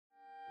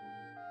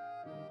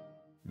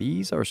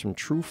These are some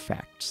true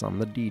facts on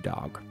the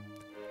D-Dog.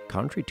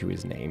 Contrary to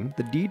his name,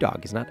 the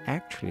D-Dog is not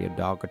actually a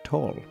dog at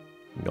all,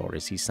 nor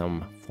is he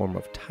some form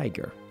of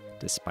tiger,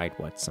 despite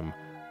what some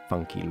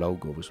funky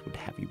logos would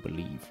have you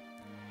believe.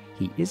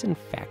 He is in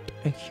fact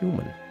a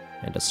human,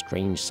 and a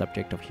strange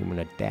subject of human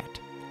at that.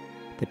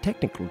 The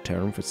technical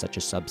term for such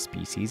a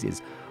subspecies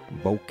is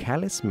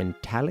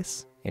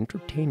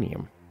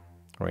Vocalis-mentalis-entertanium,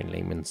 or in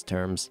layman's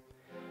terms,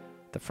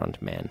 the front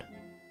man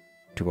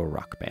to a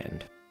rock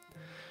band.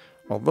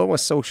 Although a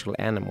social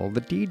animal,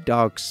 the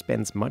D-Dog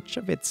spends much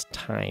of its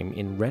time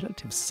in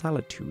relative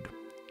solitude.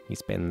 He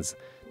spends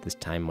this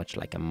time much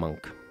like a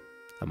monk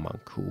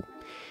who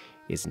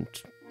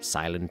isn't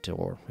silent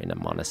or in a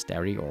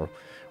monastery or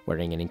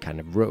wearing any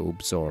kind of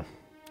robes or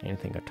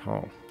anything at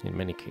all. In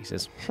many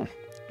cases,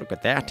 look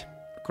at that.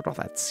 Look at all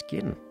that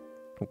skin.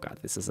 Oh God,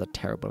 this is a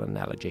terrible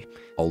analogy.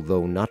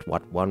 Although not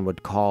what one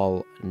would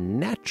call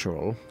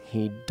natural,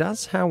 he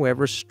does,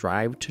 however,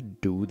 strive to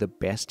do the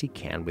best he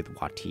can with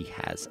what he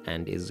has,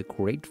 and is a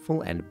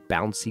grateful and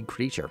bouncy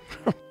creature.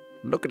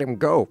 Look at him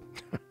go.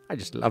 I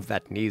just love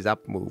that knees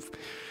up move.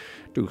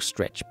 Do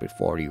stretch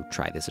before you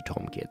try this at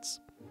home, kids.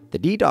 The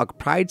D-Dog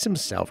prides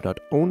himself not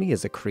only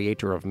as a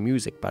creator of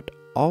music, but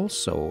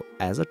also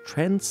as a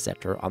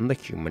trendsetter on the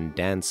human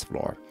dance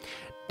floor.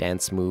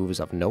 Dance moves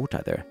of note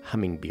are the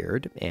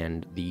hummingbird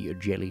and the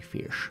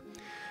jellyfish,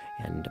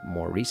 and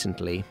more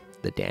recently,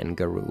 the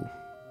dangaroo.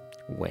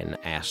 When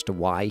asked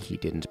why he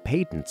didn't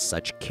patent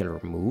such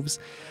killer moves,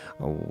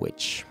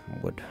 which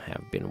would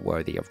have been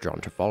worthy of John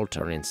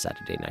Travolta in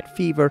Saturday Night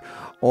Fever,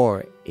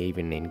 or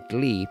even in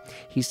Glee,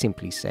 he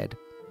simply said,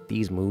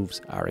 "These moves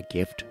are a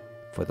gift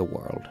for the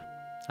world.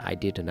 I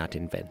did not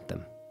invent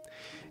them.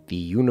 The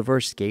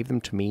universe gave them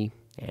to me,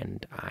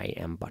 and I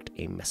am but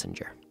a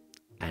messenger.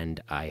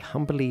 And I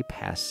humbly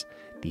pass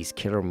these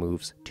killer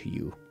moves to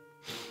you."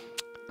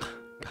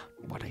 God,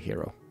 what a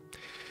hero.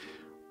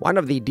 One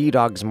of the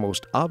D-Dog's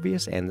most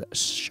obvious and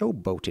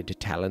showboated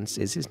talents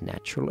is his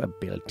natural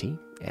ability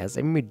as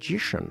a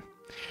magician.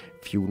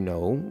 Few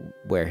know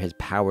where his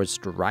powers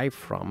derive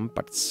from,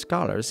 but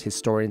scholars,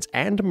 historians,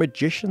 and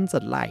magicians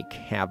alike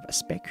have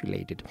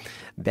speculated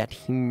that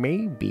he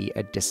may be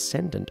a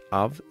descendant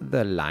of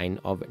the line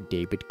of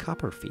David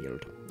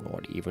Copperfield,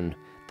 or even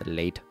the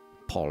late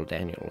Paul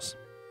Daniels.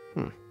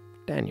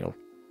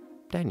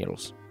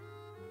 Daniels.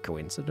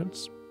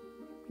 Coincidence?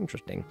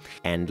 Interesting.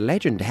 And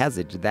legend has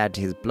it that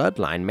his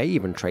bloodline may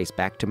even trace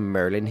back to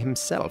Merlin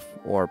himself,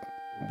 or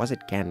was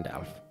it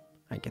Gandalf?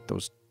 I get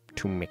those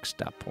two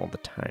mixed up all the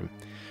time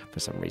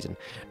for some reason.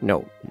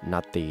 No,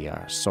 not the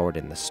sword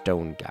and the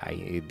stone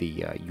guy,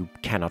 the you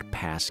cannot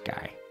pass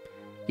guy.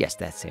 Yes,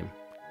 that's him,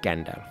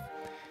 Gandalf.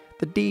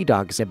 The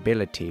D-Dog's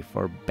ability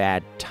for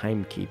bad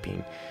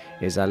timekeeping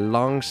is a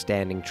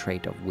long-standing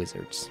trait of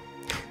wizards.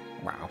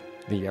 Wow,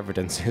 the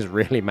evidence is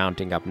really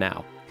mounting up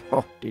now.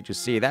 Oh, did you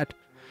see that?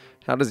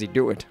 How does he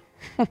do it?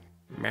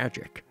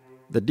 Magic.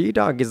 The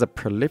D-Dog is a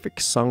prolific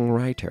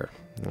songwriter,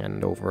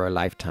 and over a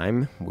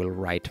lifetime will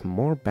write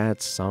more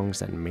bad songs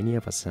than many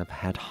of us have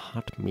had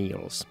hot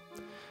meals.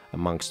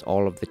 Amongst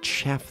all of the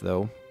chaff,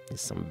 though,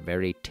 is some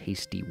very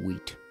tasty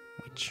wheat,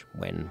 which,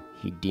 when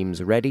he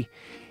deems ready,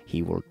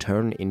 he will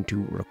turn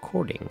into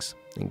recordings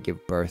and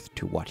give birth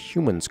to what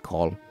humans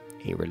call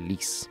a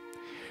release.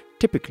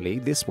 Typically,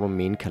 this will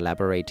mean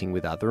collaborating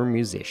with other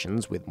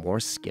musicians with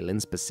more skill in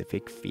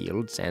specific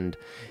fields, and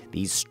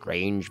these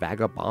strange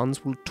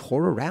vagabonds will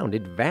tour around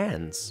in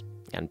vans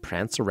and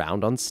prance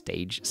around on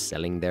stage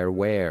selling their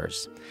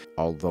wares.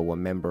 Although a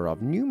member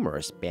of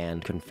numerous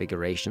band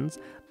configurations,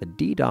 the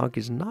D-Dog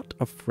is not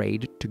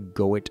afraid to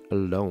go it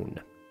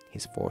alone.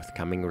 His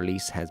forthcoming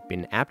release has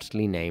been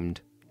aptly named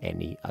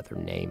Any Other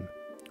Name.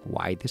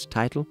 Why this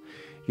title?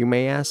 You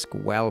may ask.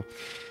 Well,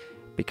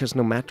 because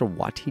no matter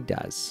what he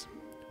does,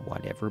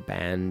 whatever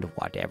band,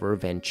 whatever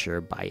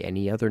venture by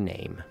any other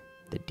name,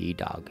 the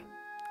D-Dog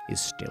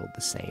is still the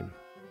same.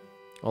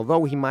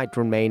 Although he might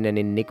remain an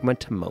enigma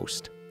to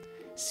most,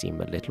 seem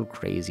a little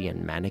crazy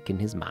and manic in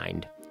his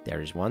mind,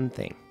 there is one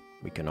thing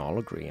we can all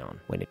agree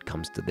on when it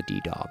comes to the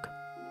D-Dog.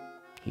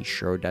 He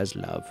sure does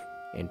love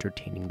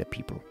entertaining the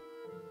people.